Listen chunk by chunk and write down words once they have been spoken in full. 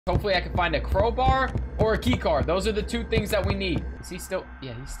Hopefully I can find a crowbar or a key card. Those are the two things that we need. Is he still?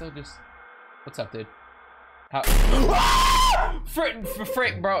 Yeah, he's still just... What's up, dude? How?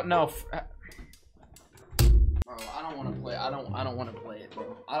 Frick, bro. No. Bro, I don't want to play. I don't want to play it,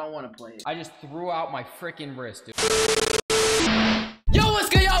 bro. I don't want to play it. I just threw out my freaking wrist, dude. Yo, what's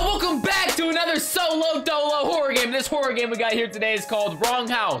good, y'all? Welcome back to another solo dolo horror game. This horror game we got here today is called Wrong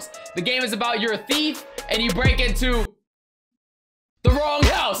House. The game is about you're a thief and you break into the wrong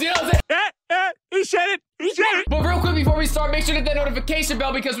house. You know what I'm saying? He said it. He said it. But real quick before we start, make sure to hit that notification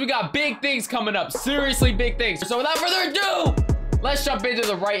bell because we got big things coming up. Seriously, big things. So without further ado, let's jump into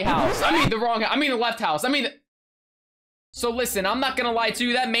the right house. I mean the wrong house. I mean the left house. So listen, I'm not gonna lie to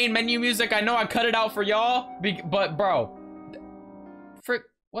you. That main menu music, I know I cut it out for y'all, but bro, frick,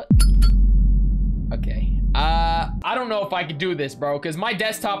 what? Okay. I don't know if I could do this, bro, because my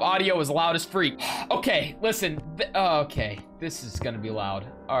desktop audio is loud as freak. Okay, listen. Okay, this is gonna be loud.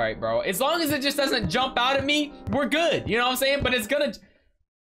 All right, bro. As long as it just doesn't jump out at me, we're good. You know what I'm saying? But it's gonna...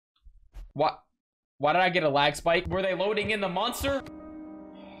 What? Why did I get a lag spike? Were they loading in the monster?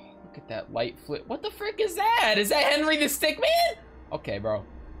 Look at that light flip. What the frick is that? Is that Henry the Stickman? Okay, bro.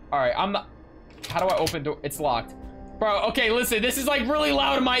 All right, I'm not... How do I open door? It's locked. Bro, okay, listen. This is like really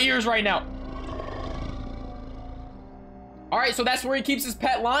loud in my ears right now. All right, so that's where he keeps his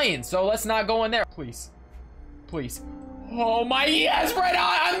pet lion. So let's not go in there. Please. Please. Oh my, yes, right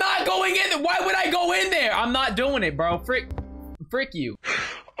on. I'm not going in there. Why would I go in there? I'm not doing it, bro. Frick you.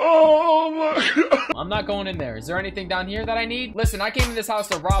 Oh my God. I'm not going in there. Is there anything down here that I need? Listen, I came to this house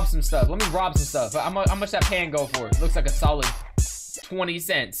to rob some stuff. Let me rob some stuff. How much that pan go for? It looks like a solid 20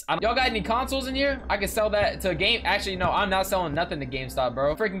 cents. Y'all got any consoles in here? I can sell that to a game. Actually, no, I'm not selling nothing to GameStop,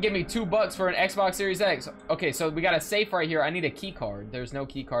 bro. Freaking give me $2 for an Xbox Series X. Okay, so we got a safe right here. I need a key card. There's no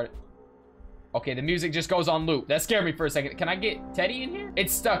key card. Okay, the music just goes on loop. That scared me for a second. Can I get Teddy in here?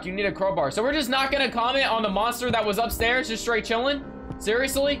 It's stuck. You need a crowbar. So we're just not gonna comment on the monster that was upstairs, just straight chilling?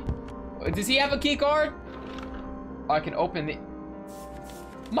 Seriously? Does he have a key card? Oh, I can open the...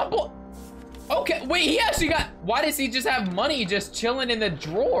 My boy... Okay, wait, he actually got... Why does he just have money just chilling in the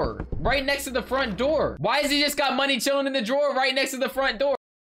drawer right next to the front door? Why has he just got money chilling in the drawer right next to the front door?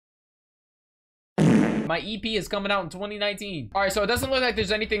 My EP is coming out in 2019. All right, so it doesn't look like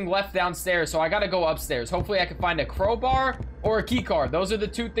there's anything left downstairs, so I gotta go upstairs. Hopefully I can find a crowbar or a key card. Those are the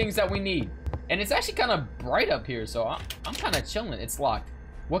two things that we need. And it's actually kind of bright up here, so I'm kind of chilling. It's locked.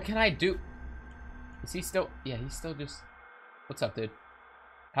 What can I do? Is he still... Yeah, he's still just... What's up, dude?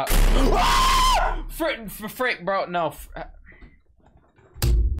 How... Frick, bro. No.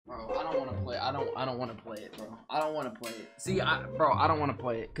 Bro, I don't want to play. I don't want to play it, bro. I don't want to play it. See, bro, I don't want to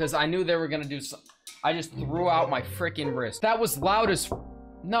play it because I knew they were gonna do something. I just threw out my freaking wrist. That was loud as...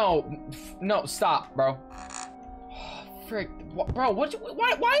 No, stop, bro. Frick, bro.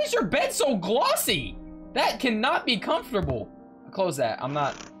 Why is your bed so glossy? That cannot be comfortable. Close that. I'm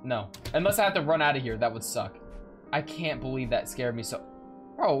not... No. Unless I have to run out of here. That would suck. I can't believe that scared me so...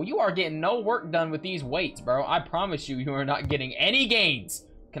 Bro, you are getting no work done with these weights, bro. I promise you, you are not getting any gains.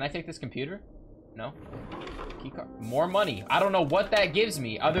 Can I take this computer? No. Keycard. More money. I don't know what that gives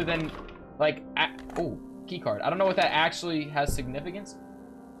me other than, like... Oh, keycard. I don't know what that actually has significance.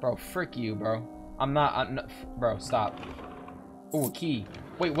 Bro, frick you, bro. I'm not... Bro, stop. Oh, a key.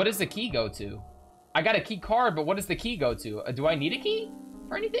 Wait, what does the key go to? I got a key card, but what does the key go to? Do I need a key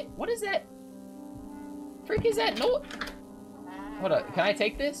for anything? What is that? Frick is that? No. Hold up. Can I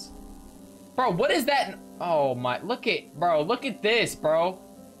take this? Bro, what is that? Oh my, look at this, bro.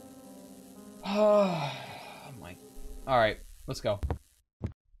 Oh my. All right, let's go.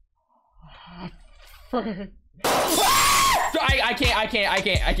 I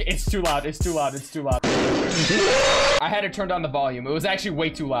can't. It's too loud. I had to turn down the volume. It was actually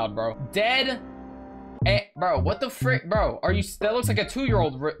way too loud, bro. Dead. Bro, what the frick, bro? Are you... That looks like a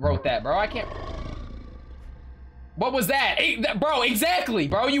 2-year-old wrote that, bro. I can't... What was that? Bro, exactly,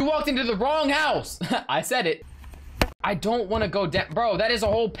 bro. You walked into the wrong house. I said it. I don't want to go down. Bro, that is a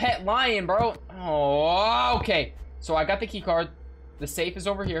whole pet lion, bro. Oh, okay. So I got the key card. The safe is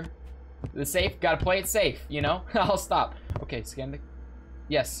over here. The safe, gotta play it safe, you know? I'll stop. Okay, scan the...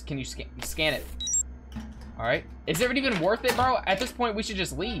 Yes, can you scan it? All right. Is it even worth it, bro? At this point, we should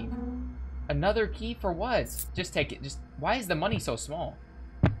just leave. Another key for what? Just take it. Just... Why is the money so small?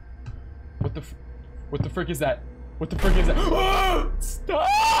 What the frick is that? What the frick is that?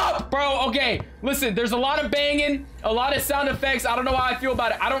 Stop! Bro, okay. Listen, there's a lot of banging, a lot of sound effects. I don't know how I feel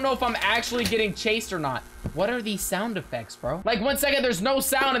about it. I don't know if I'm actually getting chased or not. What are these sound effects, bro? Like 1 second, there's no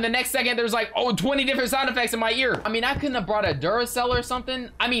sound, and the next second, there's like, 20 different sound effects in my ear. I mean, I couldn't have brought a Duracell or something.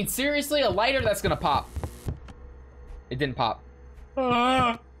 I mean, seriously, a lighter that's gonna pop. It didn't pop.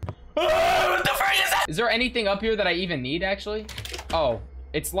 What the frick is that? Is there anything up here that I even need, actually? Oh,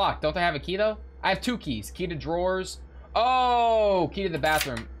 it's locked. Don't I have a key, though? I have 2 keys. Key to drawers. Oh, key to the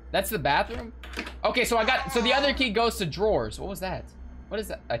bathroom. That's the bathroom? Okay, so so the other key goes to drawers. What was that? What is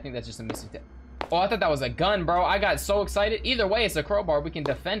that? I think that's just a missing tip. Oh, I thought that was a gun, bro. I got so excited. Either way, it's a crowbar. We can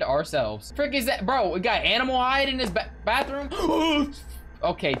defend ourselves. Frick is that? Bro, we got animal hide in his bathroom?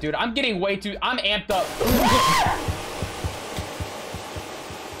 Okay, dude, I'm getting way too... I'm amped up.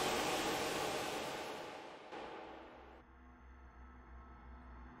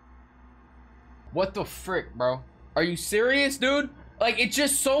 What the frick, bro? Are you serious, dude? Like, it's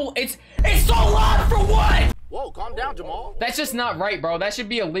just so... It's so loud for what? Whoa, calm down, Jamal. That's just not right, bro. That should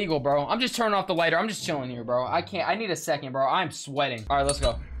be illegal, bro. I'm just turning off the lighter. I'm just chilling here, bro. I can't. I need a second, bro. I'm sweating. All right, let's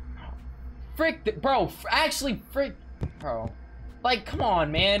go. Frick, bro. Actually, frick, bro. Like, come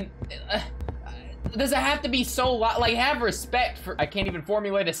on, man. Does it have to be so loud? Like, have respect for... I can't even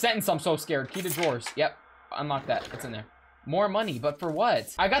formulate a sentence. I'm so scared. Key to drawers. Yep. Unlock that. It's in there. More money, but for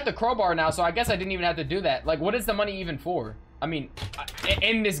what? I got the crowbar now, so I guess I didn't even have to do that. Like, what is the money even for? I mean,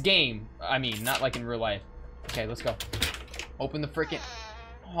 in this game. I mean, not like in real life. Okay, let's go. Open the freaking...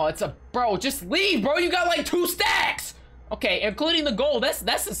 Oh, it's a... Bro, just leave, bro. You got like 2 stacks. Okay, including the gold.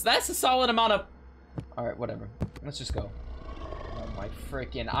 That's a solid amount of... All right, whatever. Let's just go. Oh my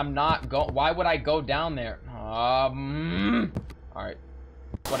freaking... I'm not going... Why would I go down there? All right.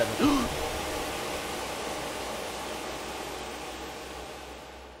 Whatever.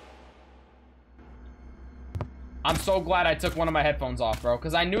 I'm so glad I took one of my headphones off, bro,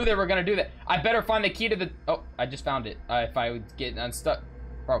 because I knew they were gonna do that. I better find the key to the... Oh, I just found it. If I would get unstuck...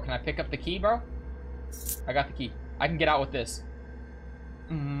 Bro, can I pick up the key, bro? I got the key. I can get out with this.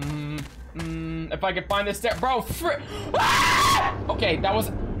 If I can find this step... Bro, ah! Okay, that was...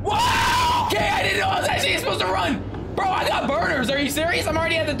 Whoa! Okay, I didn't know I was actually supposed to run! Bro, I got burners. Are you serious? I'm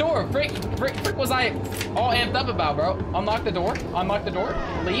already at the door. Frick was I all amped up about, bro? Unlock the door. Unlock the door.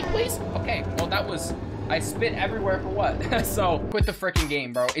 Leave, please? Okay, well, that was... I spit everywhere for what? So, quit the freaking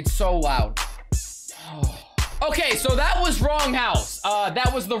game, bro. It's so loud. Okay, so that was wrong house.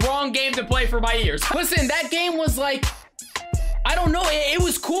 That was the wrong game to play for my ears. Listen, that game was like... I don't know, it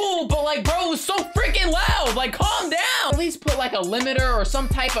was cool, but like, bro, it was so freaking loud. Like, calm down. At least put like a limiter or some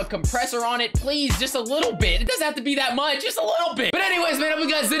type of compressor on it, please. Just a little bit. It doesn't have to be that much, just a little bit. But anyways, man, I hope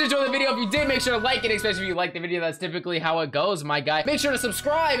you guys did enjoy the video. If you did, make sure to like it, especially if you like the video. That's typically how it goes, my guy. Make sure to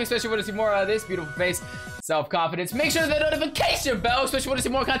subscribe, especially if you want to see more of this beautiful face, self-confidence. Make sure to the notification bell, especially if you want to see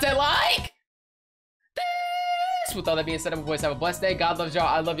more content like this. With all that being said, boys, have a blessed day. God loves y'all.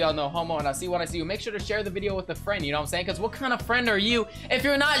 I love y'all. No homo. And I'll see you when I see you. Make sure to share the video with a friend. You know what I'm saying? Because what kind of friend are you if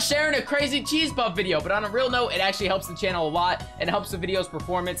you're not sharing a crazy cheese puff video? But on a real note, it actually helps the channel a lot. It helps the video's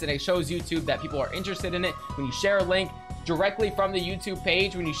performance, and it shows YouTube that people are interested in it. When you share a link directly from the YouTube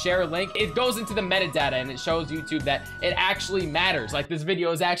page, when you share a link, it goes into the metadata, and it shows YouTube that it actually matters. Like, this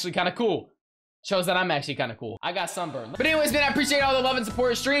video is actually kind of cool. Shows that I'm actually kind of cool. I got sunburn. But anyways, man, I appreciate all the love and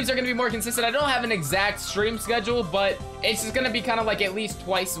support. Streams are going to be more consistent. I don't have an exact stream schedule, but it's just going to be kind of like at least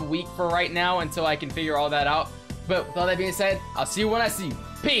twice a week for right now until I can figure all that out. But with all that being said, I'll see you when I see you.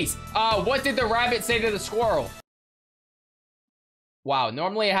 Peace. What did the rabbit say to the squirrel? Wow,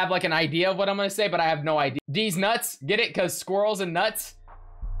 normally I have like an idea of what I'm going to say, but I have no idea. These nuts, get it? Because squirrels and nuts.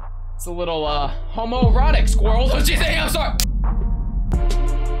 It's a little homoerotic, squirrels. What'd you say? I'm sorry.